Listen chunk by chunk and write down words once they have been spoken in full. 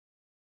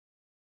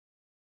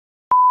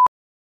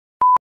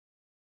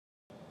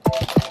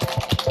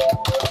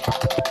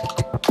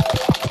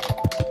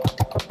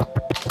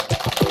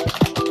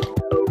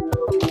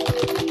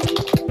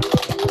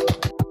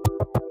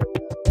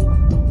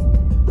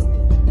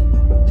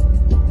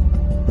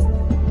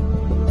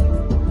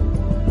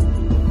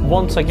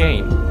Once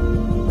again,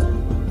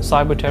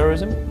 cyber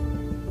terrorism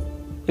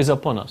is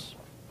upon us.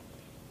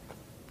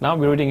 Now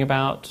we're reading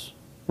about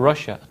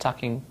Russia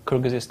attacking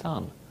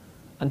Kyrgyzstan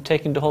and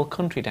taking the whole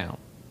country down.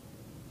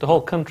 The whole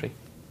country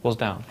was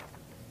down.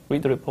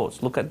 Read the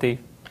reports, look at the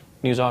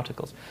news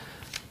articles.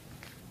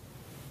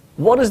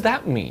 What does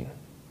that mean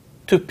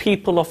to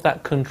people of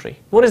that country?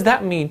 What does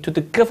that mean to the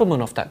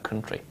government of that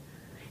country?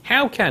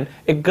 How can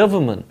a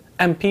government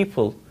and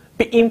people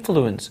be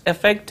influenced,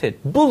 affected,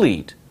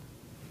 bullied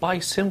by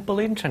simple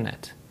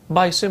internet,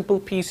 by simple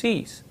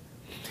PCs?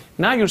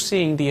 Now you're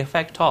seeing the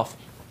effect of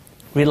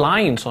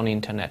reliance on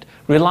internet,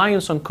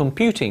 reliance on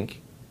computing,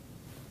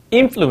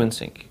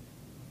 influencing,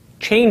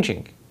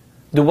 changing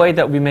the way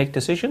that we make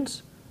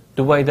decisions,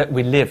 the way that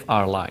we live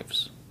our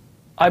lives.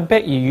 I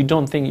bet you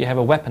don't think you have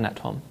a weapon at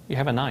home. You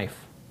have a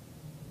knife.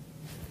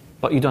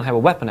 But you don't have a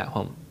weapon at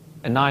home.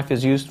 A knife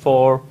is used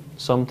for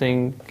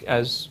something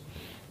as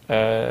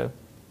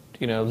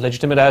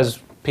legitimate as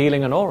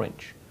peeling an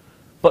orange.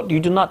 But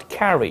you do not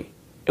carry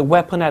a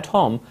weapon at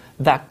home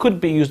that could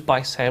be used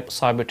by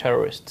cyber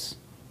terrorists.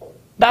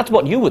 That's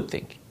what you would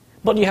think.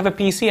 But you have a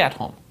PC at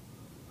home.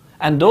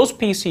 And those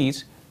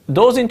PCs,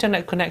 those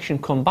internet connection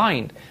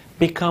combined,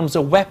 becomes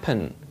a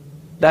weapon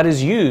that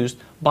is used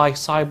by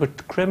cyber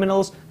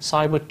criminals,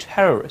 cyber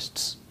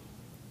terrorists,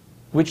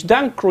 which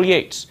then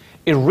creates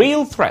a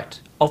real threat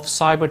of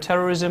cyber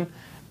terrorism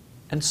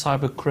and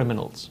cyber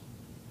criminals.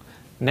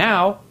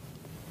 Now,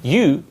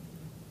 you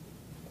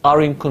are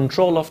in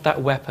control of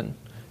that weapon.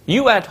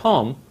 You at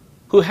home,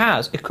 who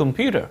has a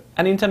computer,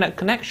 an internet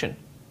connection,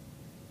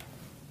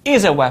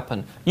 is a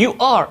weapon. You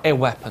are a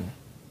weapon.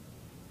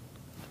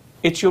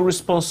 It's your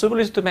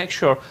responsibility to make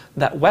sure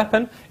that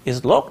weapon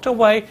is locked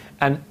away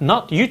and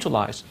not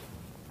utilized,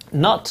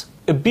 not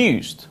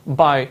abused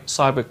by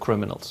cyber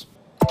criminals.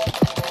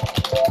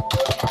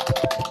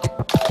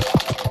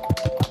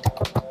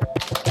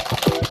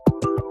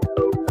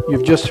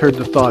 You've just heard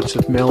the thoughts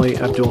of Meli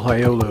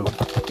Abdulhayolu.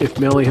 If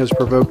Meli has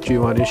provoked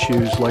you on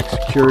issues like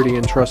security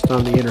and trust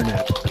on the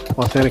internet,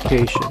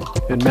 authentication,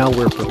 and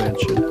malware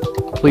prevention,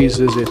 please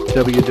visit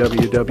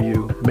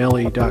www.meli.com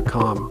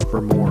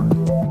for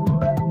more.